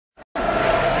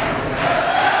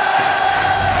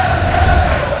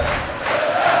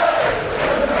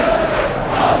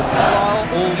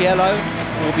yellow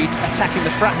will be attacking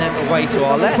the Fratton end away to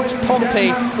our left,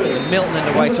 Pompey and Milton end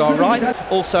away to our right.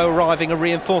 Also arriving are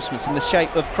reinforcements in the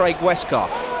shape of Craig Westcarr.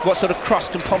 What sort of cross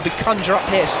can Pompey conjure up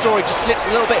here? Storey just slips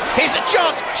a little bit. Here's a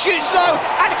chance, shoots low,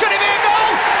 and could it be a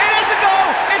goal? It is a goal!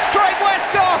 It's Craig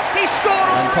Westcarr, he scored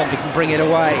already! And Pompey can bring it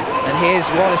away. And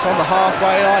here's Wallace on the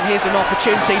halfway line. Here's an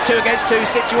opportunity, 2 against 2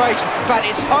 situation, but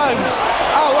it's Holmes.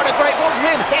 Oh, what a great one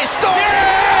from him. Here's Storey!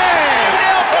 Yeah!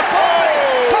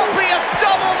 Pompey have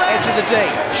doubled there! Edge of the D,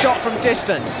 shot from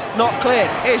distance, not cleared.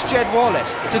 Here's Jed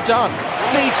Wallace to Dunn.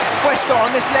 Leads Westcarr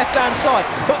on this left-hand side.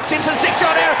 Hooked into the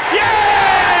 6-yard area.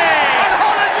 Yeah! And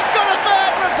Hollands has got a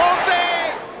third for Pompey!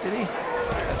 Did he?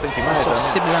 I think he must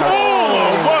have done.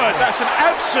 Oh, word! That's an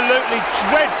absolutely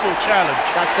dreadful challenge.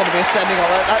 That's going to be a sending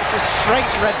off. That's a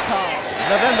straight red card.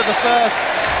 November the 1st,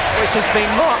 which has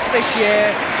been marked this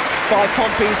year by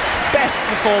Pompey's best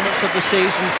performance of the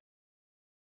season.